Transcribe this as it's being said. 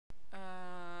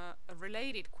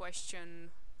related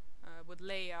question with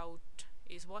layout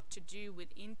is what to do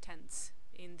with indents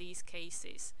in these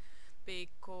cases.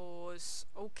 Because,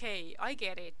 okay, I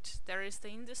get it. There is the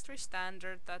industry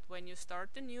standard that when you start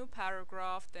a new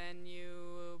paragraph, then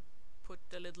you put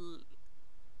the little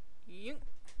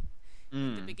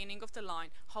in the beginning of the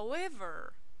line.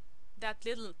 However, that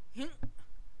little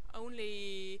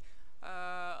only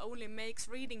makes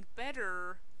reading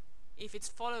better if it's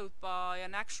followed by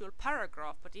an actual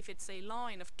paragraph. But if it's a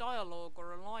line of dialogue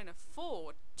or a line of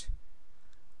thought,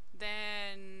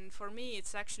 then for me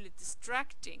it's actually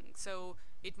distracting. So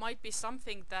it might be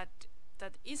something that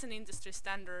is an industry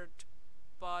standard,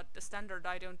 but a standard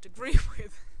I don't agree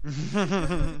with.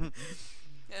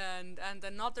 and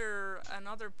another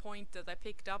point that I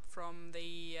picked up from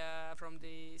the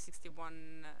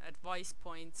 61 advice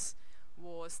points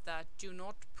was that do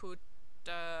not put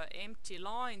empty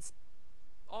lines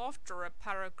after a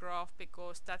paragraph,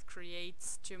 because that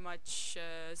creates too much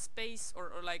space,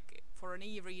 or like for an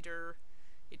e-reader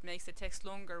it makes the text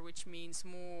longer, which means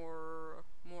more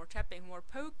tapping, more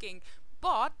poking.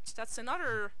 But that's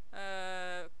another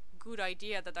good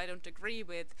idea that I don't agree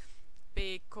with,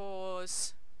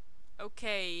 because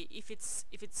okay, if it's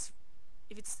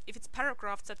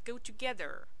paragraphs that go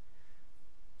together,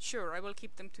 sure, I will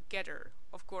keep them together.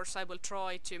 Of course, I will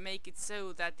try to make it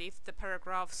so that if the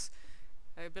paragraphs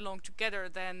belong together,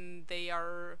 then they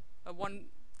are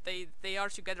they are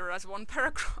together as one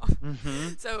paragraph.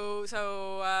 So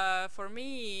for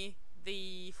me,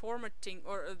 the formatting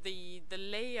or the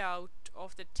layout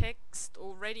of the text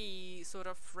already sort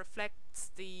of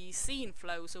reflects the scene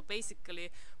flow. So basically,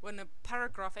 when a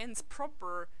paragraph ends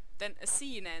proper, then a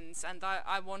scene ends, and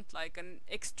I want like an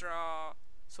extra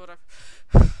sort of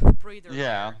breather.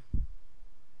 Yeah. There.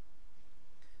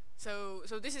 So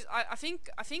this is I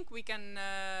think we can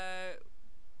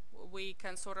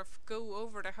sort of go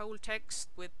over the whole text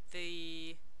with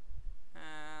the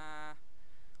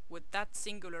with that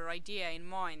singular idea in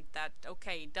mind, that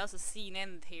okay, does a scene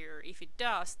end here? If it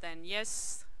does, then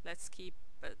yes, let's keep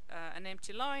an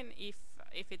empty line. If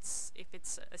it's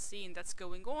a scene that's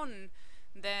going on,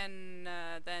 then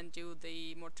do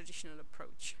the more traditional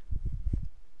approach.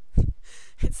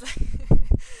 It's like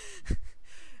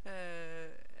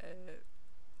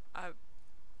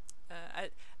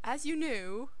as you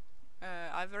know,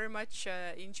 I very much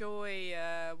enjoy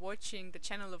watching the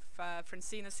channel of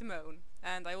Francina Simone,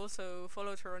 and I also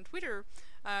followed her on Twitter,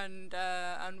 and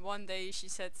one day she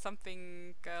said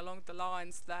something along the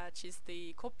lines that she's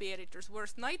the copy editor's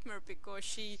worst nightmare because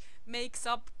she makes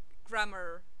up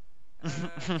grammar,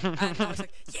 and I was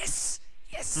like, yes!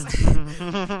 Yes!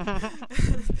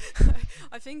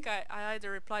 I think I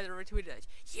either replied or retweeted it.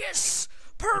 Yes!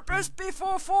 Purpose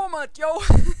before format, yo!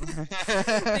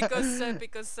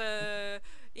 because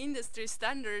industry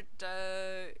standard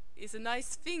is a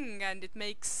nice thing, and it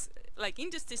makes, like,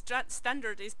 industry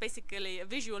standard is basically a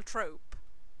visual trope,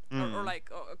 or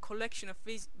like a collection of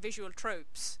visual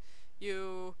tropes.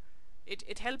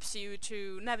 It helps you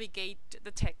to navigate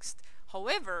the text.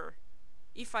 However,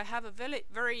 if I have a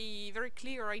very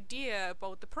clear idea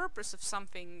about the purpose of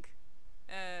something,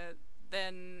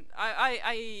 then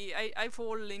I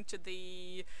fall into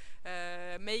the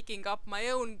making up my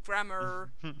own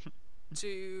grammar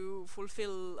to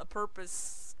fulfill a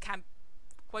purpose camp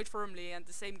quite firmly, and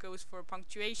the same goes for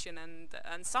punctuation,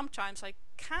 and sometimes I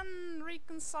can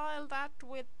reconcile that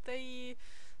with the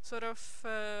sort of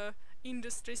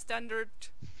industry standard,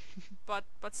 but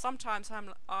sometimes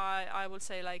I will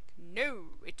say like,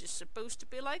 no, it is supposed to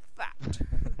be like that.